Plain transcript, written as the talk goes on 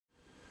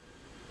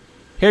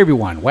Hey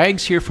everyone,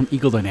 Wags here from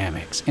Eagle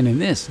Dynamics, and in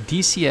this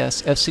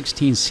DCS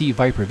F-16C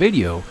Viper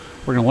video,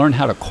 we're going to learn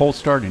how to cold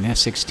start an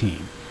F-16.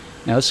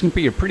 Now this can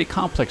be a pretty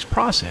complex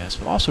process,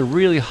 but also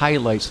really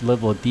highlights the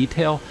level of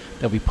detail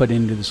that we put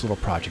into this little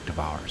project of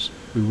ours.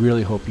 We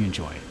really hope you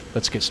enjoy it.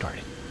 Let's get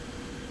started.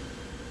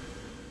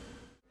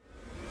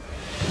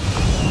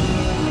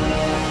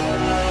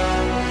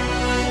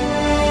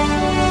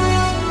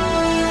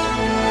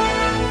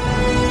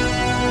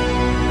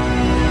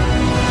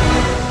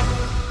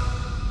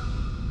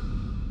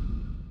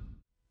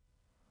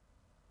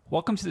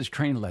 Welcome to this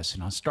training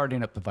lesson on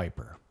starting up the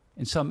Viper.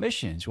 In some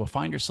missions, you will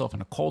find yourself in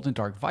a cold and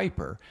dark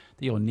Viper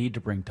that you'll need to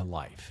bring to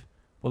life.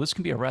 While this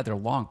can be a rather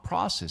long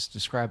process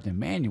described in the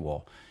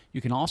manual, you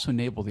can also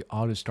enable the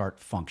auto start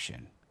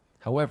function.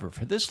 However,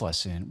 for this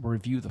lesson, we'll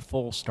review the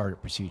full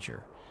startup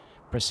procedure.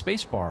 Press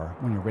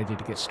spacebar when you're ready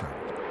to get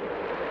started.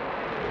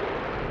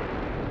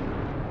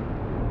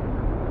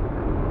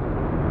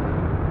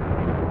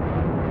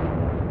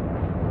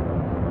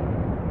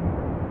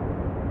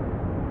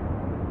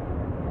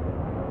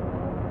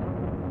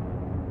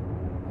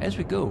 As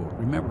we go,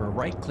 remember a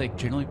right click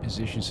generally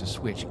positions the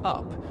switch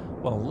up,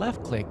 while a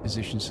left click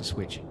positions the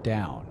switch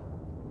down.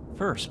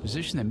 First,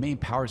 position the main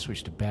power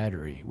switch to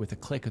battery with a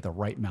click of the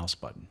right mouse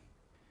button.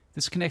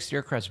 This connects the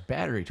aircraft's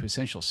battery to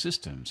essential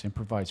systems and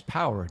provides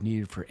power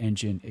needed for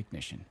engine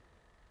ignition.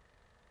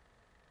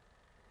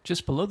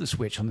 Just below the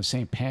switch on the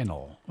same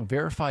panel,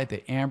 verify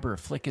the amber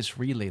FLICUS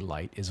relay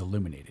light is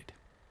illuminated.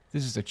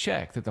 This is a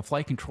check that the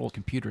flight control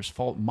computer's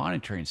fault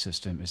monitoring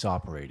system is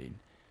operating.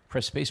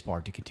 Press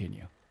spacebar to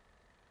continue.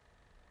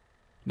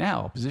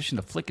 Now, position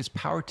the FLICUS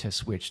power test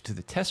switch to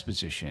the test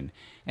position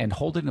and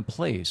hold it in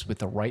place with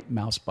the right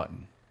mouse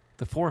button.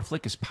 The 4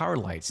 FLICUS power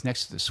lights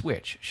next to the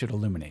switch should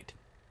illuminate.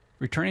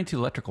 Returning to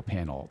the electrical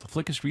panel, the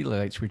FLICUS relay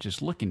lights we're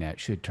just looking at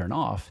should turn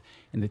off,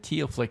 and the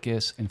TO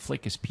FLICUS and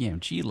FLICUS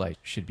PMG lights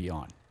should be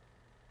on.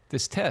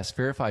 This test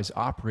verifies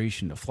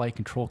operation of flight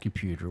control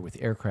computer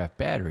with aircraft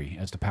battery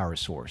as the power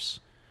source.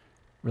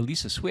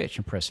 Release the switch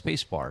and press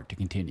spacebar to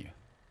continue.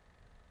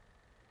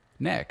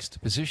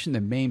 Next, position the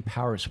main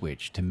power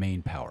switch to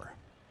main power.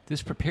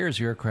 This prepares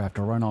the aircraft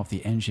to run off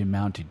the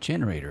engine-mounted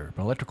generator,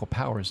 but electrical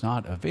power is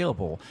not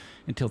available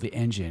until the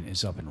engine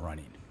is up and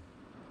running.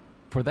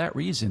 For that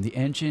reason, the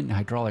engine and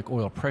hydraulic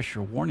oil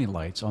pressure warning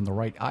lights on the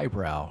right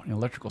eyebrow and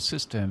electrical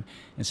system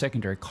and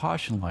secondary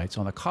caution lights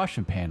on the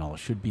caution panel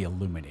should be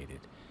illuminated.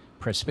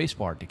 Press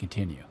spacebar to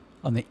continue.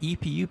 On the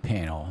EPU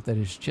panel that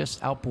is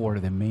just outboard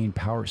of the main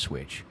power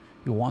switch,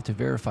 you'll want to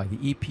verify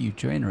the EPU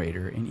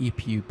generator and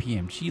EPU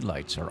PMG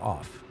lights are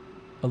off.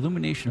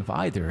 Illumination of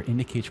either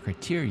indicates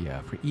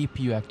criteria for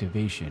EPU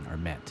activation are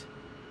met.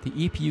 The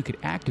EPU could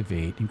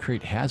activate and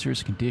create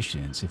hazardous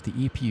conditions if the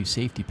EPU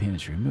safety pin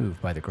is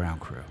removed by the ground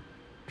crew.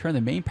 Turn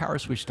the main power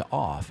switch to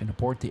off and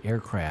abort the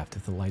aircraft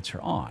if the lights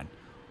are on,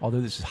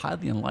 although this is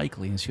highly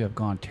unlikely as you have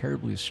gone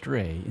terribly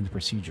astray in the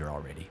procedure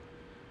already.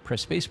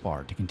 Press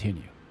spacebar to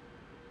continue.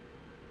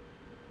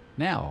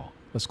 Now,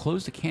 let's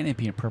close the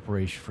canopy in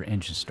preparation for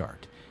engine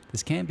start.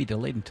 This can be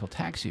delayed until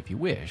taxi if you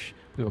wish,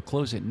 but we will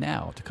close it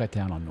now to cut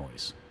down on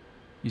noise.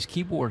 Use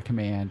keyboard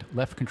command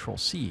left Control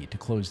C to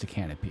close the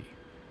canopy.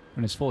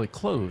 When it's fully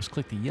closed,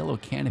 click the yellow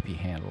canopy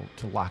handle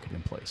to lock it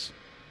in place.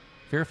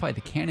 Verify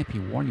the canopy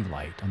warning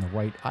light on the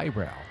right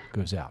eyebrow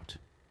goes out.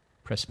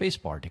 Press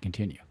spacebar to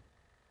continue.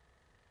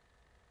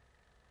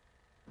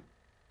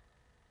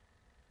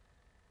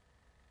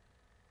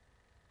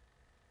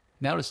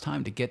 Now it's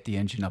time to get the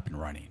engine up and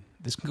running.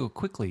 This can go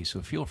quickly,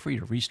 so feel free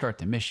to restart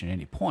the mission at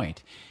any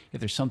point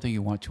if there's something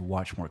you want to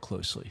watch more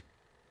closely.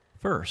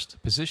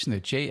 First, position the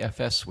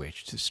JFS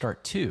switch to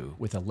start 2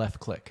 with a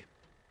left click.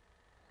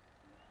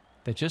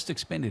 That just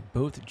expended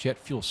both jet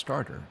fuel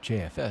starter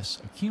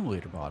JFS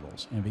accumulator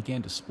bottles and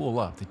began to spool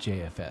up the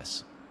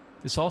JFS.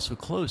 This also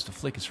closed the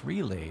FLICUS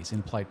relays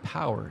and applied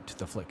power to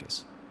the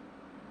FLICUS.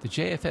 The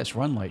JFS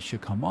run light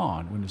should come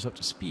on when it's up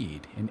to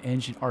speed, and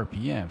engine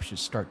RPM should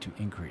start to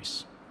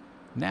increase.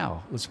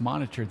 Now, let's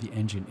monitor the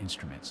engine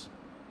instruments.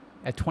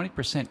 At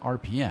 20%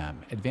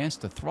 RPM, advance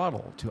the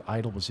throttle to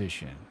idle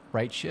position,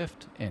 right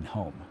shift, and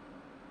home.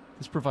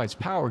 This provides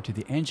power to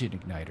the engine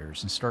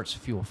igniters and starts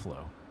fuel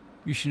flow.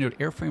 You should note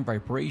airframe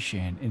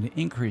vibration and an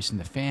increase in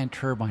the fan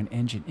turbine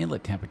engine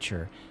inlet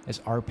temperature as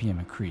RPM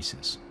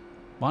increases.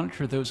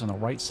 Monitor those on the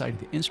right side of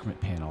the instrument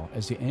panel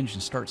as the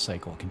engine start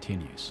cycle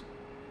continues.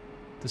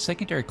 The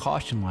secondary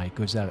caution light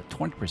goes out at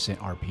 20%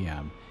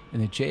 RPM,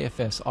 and the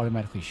JFS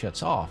automatically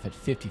shuts off at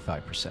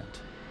 55%.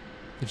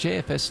 The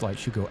JFS light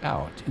should go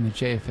out, and the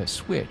JFS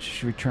switch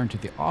should return to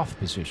the off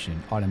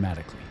position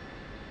automatically.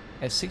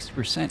 At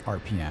 60%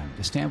 RPM,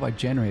 the standby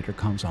generator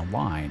comes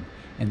online,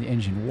 and the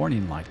engine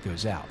warning light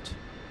goes out.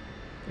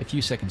 A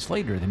few seconds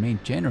later, the main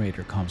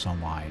generator comes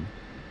online,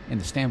 and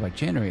the standby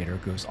generator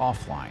goes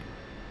offline.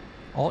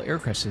 All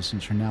aircraft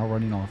systems are now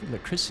running off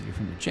electricity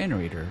from the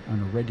generator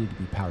and are ready to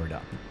be powered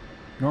up.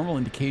 Normal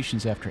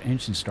indications after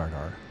engine start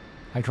are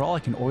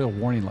hydraulic and oil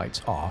warning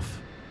lights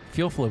off,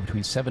 fuel flow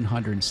between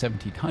 700 and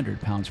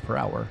 1700 pounds per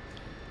hour,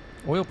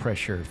 oil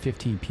pressure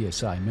 15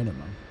 psi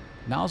minimum,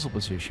 nozzle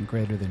position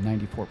greater than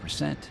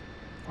 94%,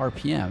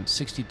 RPM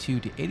 62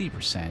 to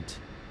 80%,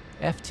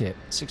 F-tip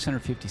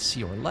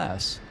 650C or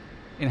less,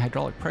 and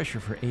hydraulic pressure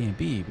for A and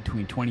B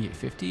between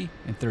 2850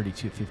 and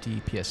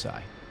 3250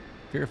 psi.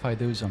 Verify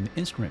those on the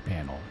instrument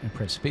panel and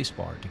press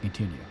spacebar to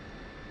continue.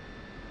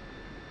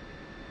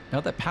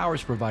 Now that power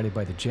is provided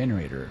by the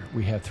generator,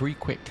 we have 3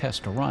 quick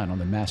tests to run on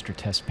the master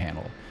test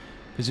panel.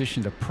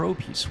 Position the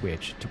probe heat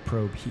switch to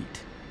probe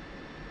heat.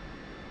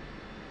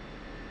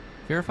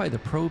 Verify the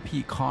probe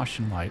heat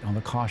caution light on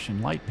the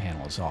caution light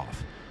panel is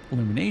off.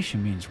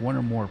 Illumination means one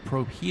or more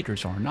probe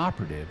heaters are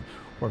inoperative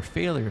or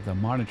failure of the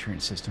monitoring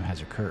system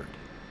has occurred.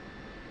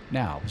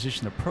 Now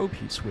position the probe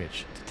heat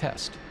switch to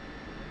test.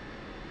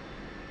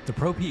 The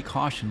probe heat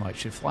caution light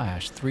should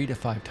flash 3 to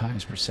 5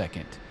 times per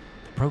second.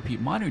 The probe heat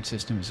monitoring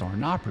system is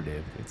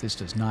inoperative if this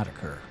does not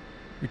occur.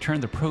 Return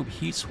the probe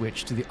heat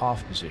switch to the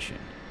off position.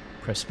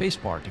 Press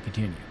spacebar to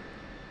continue.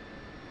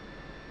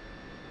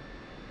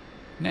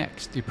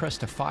 Next, depress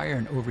the fire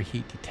and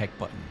overheat detect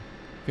button.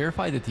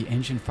 Verify that the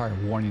engine fire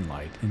warning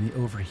light and the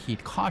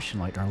overheat caution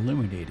light are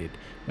illuminated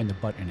when the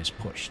button is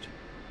pushed.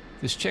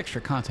 This checks for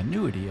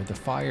continuity of the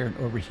fire and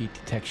overheat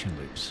detection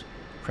loops.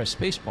 Press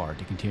spacebar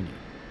to continue.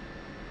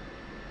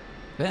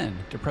 Then,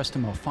 depress the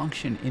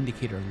malfunction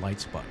indicator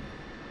lights button.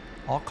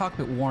 All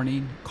cockpit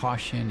warning,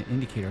 caution, and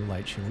indicator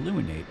lights should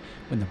illuminate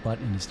when the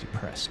button is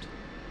depressed.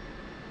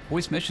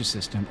 Voice message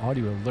system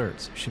audio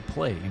alerts should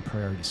play in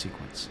priority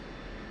sequence.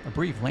 A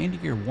brief landing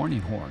gear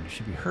warning horn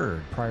should be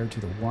heard prior to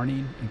the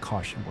warning and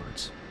caution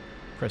words.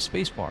 Press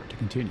spacebar to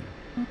continue.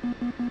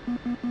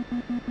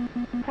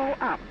 Pull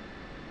up.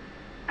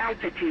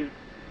 Altitude.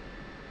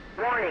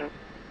 Warning.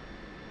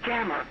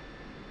 Jammer.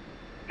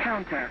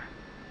 Counter.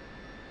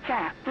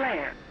 Chaff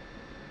flare.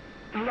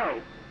 Low.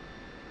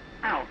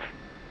 Out.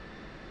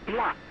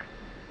 Block.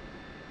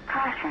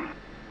 Caution.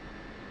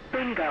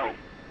 Bingo.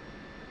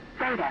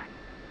 Theta.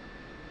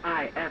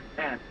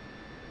 ISS.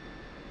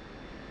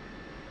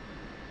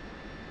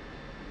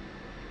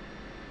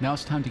 Now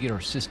it's time to get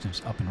our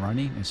systems up and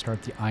running and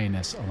start the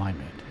INS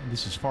alignment.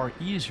 This is far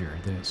easier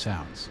than it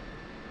sounds.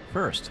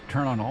 First,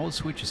 turn on all the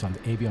switches on the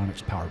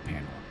avionics power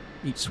panel.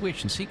 Each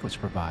switch in sequence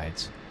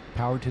provides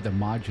power to the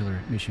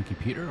modular mission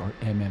computer or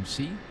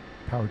MMC,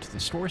 power to the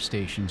store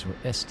stations or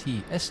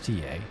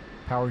ST/STA,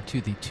 power to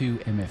the 2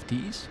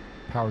 MFDs,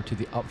 power to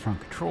the upfront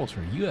controls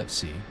or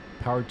UFC,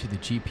 power to the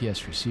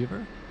GPS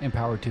receiver, and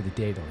power to the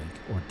data link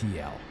or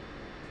DL.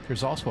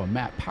 There's also a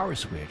map power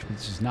switch, but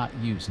this is not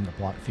used in the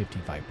Block 50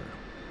 Viper.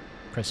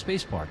 Press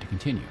spacebar to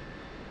continue.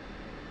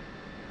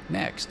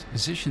 Next,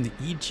 position the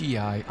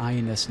EGI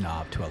INS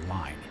knob to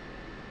align.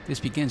 This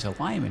begins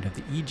alignment of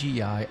the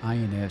EGI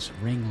INS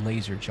ring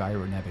laser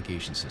gyro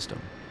navigation system.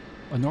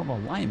 A normal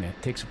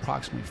alignment takes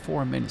approximately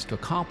 4 minutes to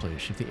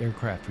accomplish if the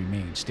aircraft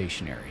remains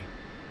stationary.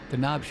 The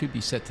knob should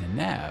be set to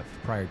nav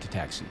prior to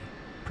taxi.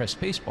 Press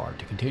spacebar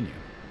to continue.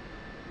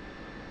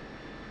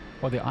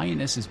 While the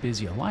INS is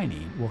busy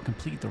aligning, we'll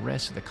complete the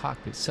rest of the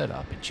cockpit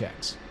setup and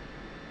checks.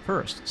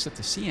 First, set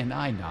the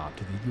CNI knob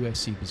to the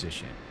UFC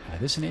position.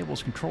 This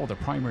enables control of the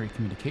primary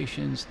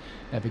communications,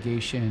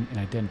 navigation, and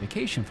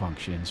identification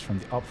functions from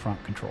the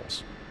upfront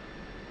controls.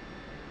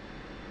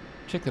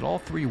 Check that all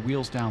 3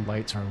 wheels down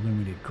lights are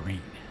illuminated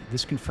green.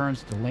 This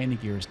confirms that the landing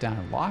gear is down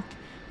and locked,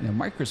 and the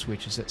micro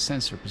switches that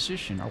sense their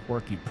position are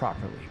working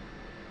properly.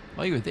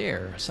 While you're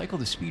there, cycle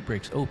the speed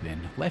brakes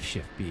open, left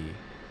shift B,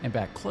 and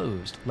back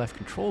closed, left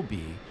control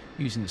B,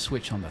 using the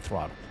switch on the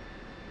throttle.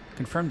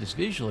 Confirm this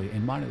visually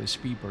and monitor the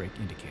speed brake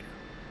indicator.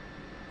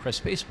 Press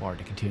spacebar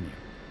to continue.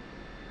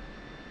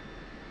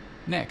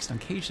 Next,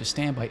 uncage the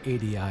standby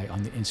ADI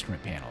on the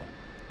instrument panel.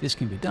 This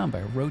can be done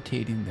by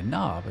rotating the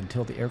knob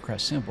until the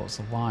aircraft symbol is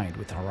aligned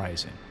with the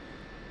horizon.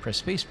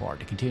 Press spacebar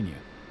to continue.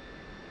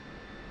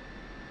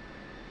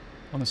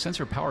 On the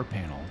sensor power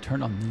panel,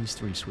 turn on these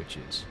 3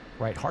 switches.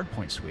 Right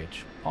hardpoint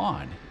switch,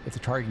 on if the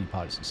targeting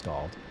pod is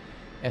installed,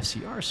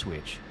 FCR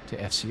switch to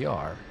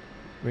FCR,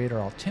 radar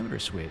altimeter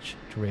switch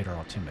to radar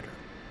altimeter.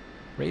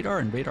 Radar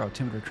and radar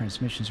altimeter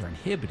transmissions are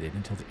inhibited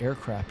until the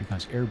aircraft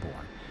becomes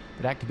airborne,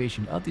 but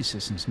activation of these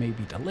systems may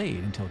be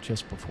delayed until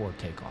just before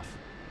takeoff.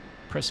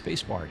 Press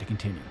spacebar to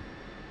continue.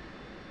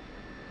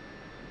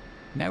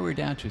 Now we're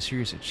down to a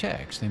series of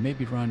checks that may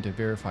be run to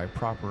verify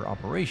proper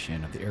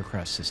operation of the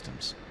aircraft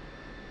systems.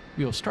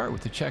 We will start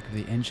with the check of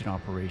the engine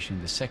operation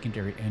in the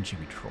secondary engine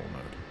control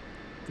mode.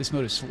 This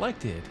mode is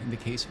selected in the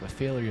case of a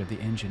failure of the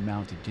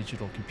engine-mounted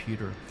digital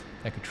computer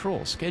that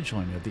controls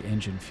scheduling of the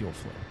engine fuel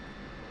flow.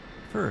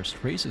 First,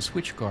 raise the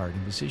switch guard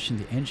and position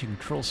the engine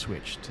control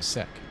switch to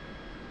SEC.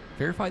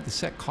 Verify the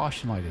SEC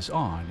caution light is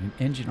on and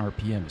engine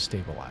RPM is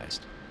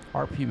stabilized.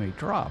 RPM may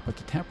drop up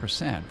to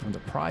 10% from the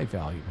PRI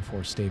value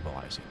before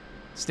stabilizing.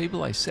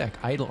 Stabilized SEC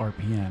idle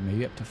RPM may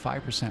be up to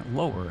 5%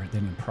 lower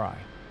than in PRI.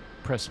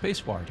 Press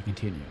spacebar to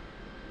continue.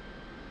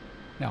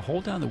 Now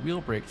hold down the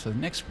wheel brake to the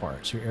next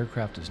part so your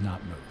aircraft does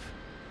not move.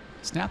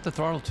 Snap the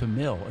throttle to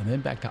mill and then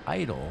back to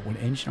idle when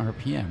engine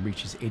RPM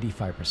reaches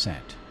 85%.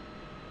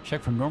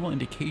 Check for normal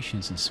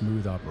indications in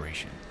smooth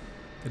operation.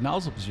 The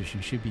nozzle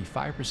position should be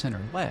 5%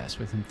 or less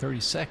within 30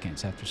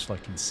 seconds after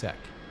selecting Sec.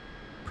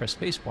 Press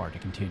spacebar to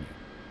continue.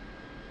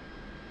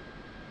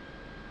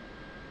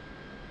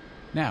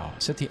 Now,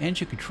 set the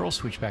engine control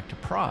switch back to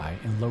Pry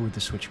and lower the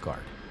switch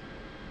guard.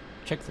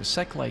 Check the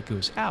Sec light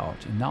goes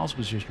out and nozzle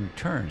position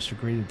returns to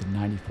greater than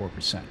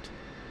 94%.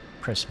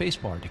 Press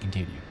spacebar to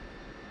continue.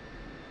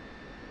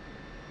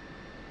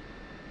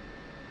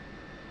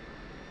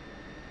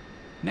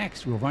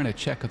 Next, we'll run a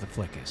check of the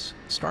Flickus.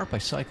 Start by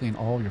cycling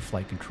all your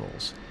flight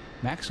controls.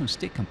 Maximum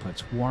stick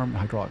inputs warm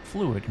hydraulic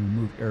fluid and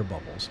remove air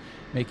bubbles,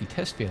 making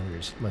test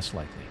failures less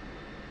likely.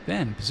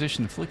 Then,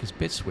 position the Flickus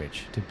bit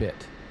switch to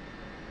bit.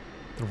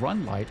 The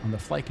run light on the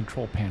flight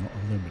control panel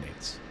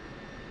illuminates.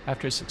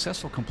 After a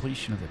successful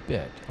completion of the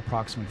bit,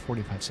 approximately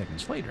 45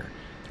 seconds later,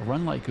 the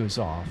run light goes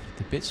off,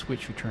 the bit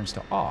switch returns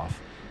to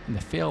off, and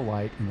the fail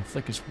light and the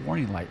Flickus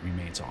warning light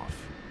remains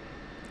off.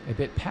 A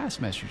bit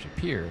pass message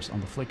appears on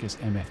the Flickus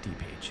MFD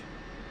page.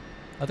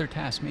 Other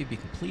tasks may be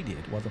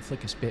completed while the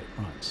Flickus bit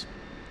runs.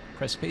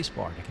 Press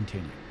spacebar to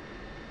continue.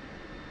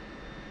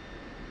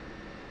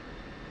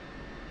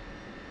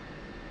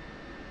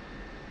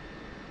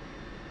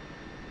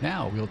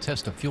 Now we will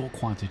test the fuel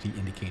quantity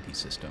indicating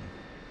system.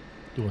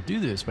 We will do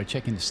this by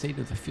checking the state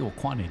of the fuel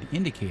quantity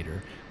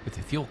indicator with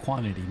the fuel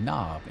quantity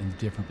knob in the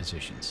different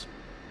positions.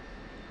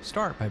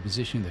 Start by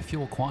positioning the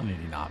fuel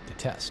quantity knob to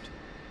test.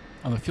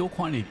 On the fuel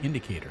quantity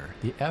indicator,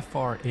 the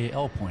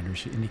FRAL pointer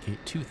should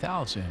indicate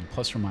 2,000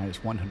 plus or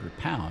minus 100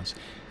 pounds,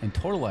 and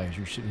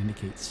totalizer should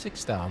indicate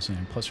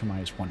 6,000 plus or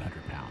minus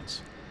 100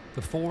 pounds.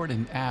 The forward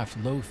and aft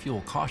low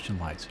fuel caution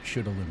lights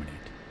should illuminate.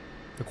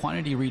 The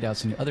quantity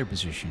readouts in the other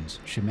positions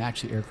should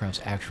match the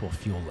aircraft's actual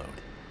fuel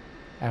load.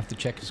 After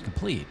the check is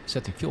complete,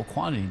 set the fuel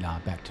quantity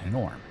knob back to the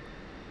norm.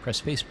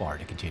 Press spacebar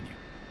to continue.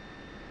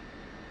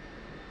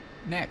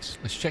 Next,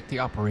 let's check the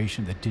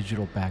operation of the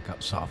digital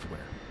backup software.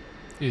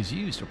 It is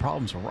used if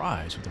problems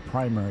arise with the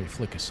primary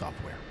Flickus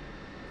software.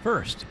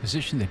 First,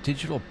 position the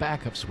digital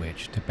backup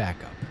switch to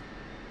backup.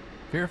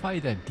 Verify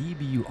that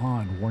DBU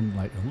on warning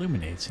light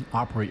illuminates and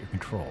operate your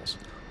controls.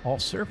 All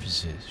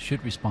surfaces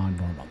should respond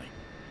normally.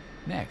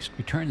 Next,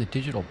 return the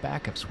digital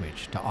backup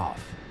switch to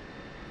off.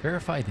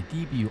 Verify the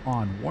DBU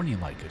on warning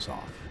light goes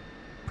off.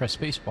 Press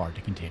spacebar to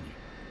continue.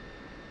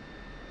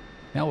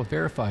 Now we'll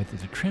verify that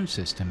the trim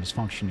system is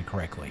functioning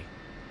correctly.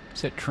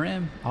 Set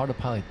trim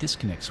autopilot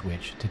disconnect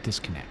switch to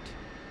disconnect.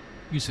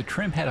 Use the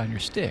trim head on your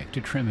stick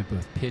to trim at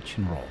both pitch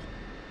and roll.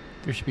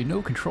 There should be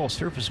no control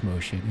surface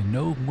motion and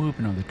no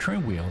movement on the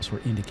trim wheels or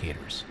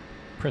indicators.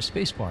 Press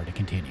spacebar to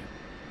continue.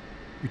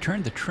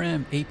 Return the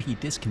trim AP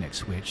disconnect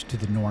switch to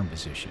the norm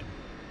position.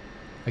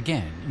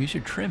 Again, use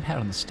your trim head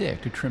on the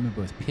stick to trim at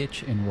both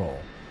pitch and roll.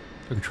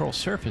 The control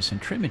surface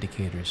and trim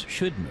indicators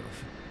should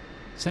move.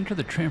 Center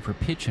the trim for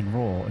pitch and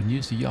roll and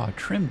use the yaw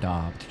trim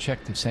knob to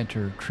check the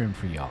center trim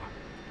for yaw.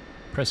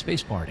 Press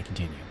spacebar to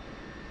continue.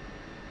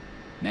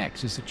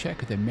 Next is to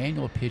check if the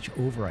manual pitch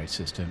override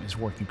system is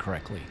working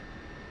correctly.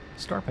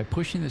 Start by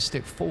pushing the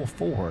stick full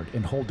forward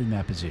and holding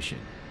that position.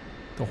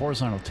 The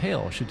horizontal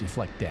tail should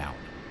deflect down.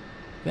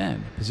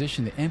 Then,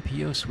 position the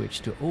MPO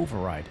switch to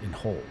override and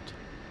hold.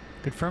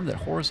 Confirm that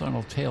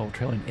horizontal tail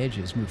trailing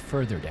edges move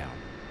further down.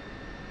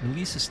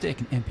 Release the stick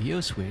and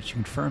MPO switch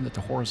and confirm that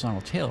the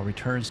horizontal tail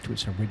returns to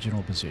its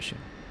original position.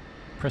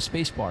 Press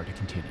spacebar to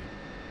continue.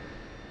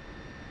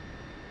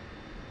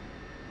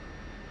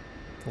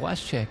 The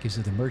last check is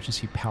of the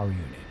emergency power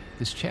unit.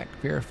 This check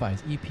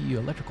verifies EPU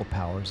electrical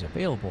power is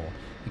available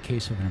in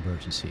case of an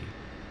emergency.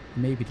 It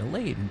may be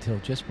delayed until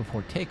just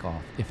before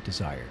takeoff if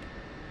desired.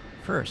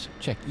 First,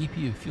 check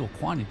EPU fuel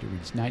quantity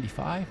reads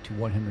 95 to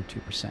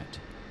 102%.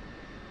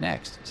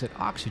 Next, set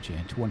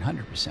oxygen to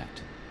 100%.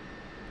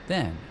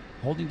 Then,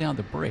 holding down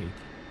the brake,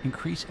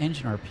 increase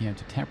engine RPM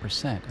to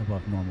 10%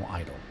 above normal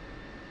idle.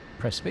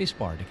 Press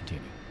spacebar to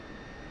continue.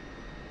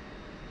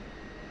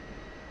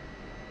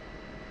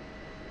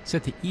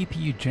 Set the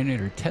EPU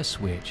generator test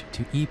switch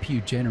to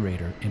EPU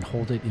generator and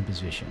hold it in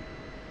position.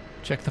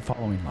 Check the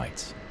following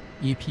lights: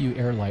 EPU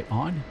air light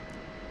on,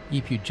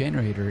 EPU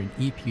generator and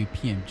EPU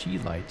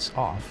PMG lights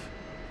off,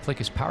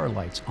 Flickus power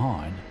lights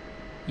on,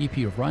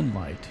 EPU run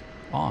light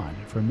on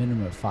for a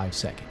minimum of 5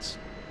 seconds.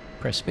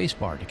 Press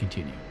spacebar to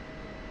continue.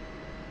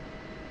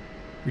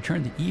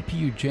 Return the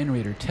EPU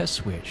generator test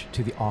switch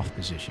to the off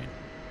position.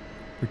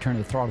 Return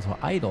the throttle to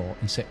idle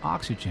and set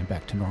oxygen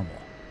back to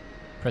normal.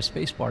 Press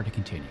spacebar to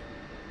continue.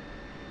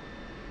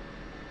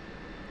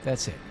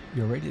 That's it.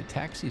 You're ready to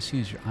taxi as soon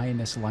as your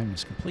INS alignment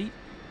is complete,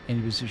 and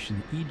you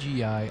position the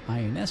EGI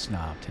INS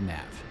knob to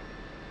nav.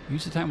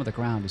 Use the time on the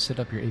ground to set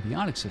up your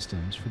avionics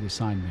systems for the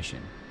assigned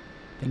mission.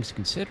 Things to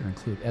consider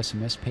include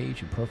SMS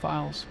page and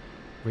profiles,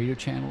 radio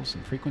channels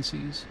and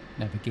frequencies,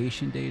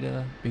 navigation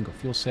data, bingo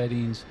fuel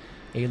settings,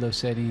 ALO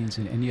settings,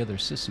 and any other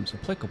systems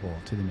applicable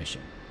to the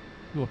mission.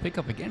 We will pick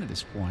up again at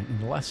this point in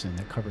the lesson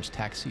that covers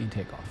taxi and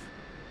takeoff.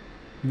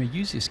 You may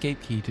use the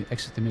escape key to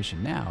exit the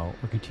mission now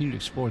or continue to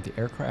explore the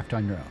aircraft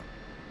on your own.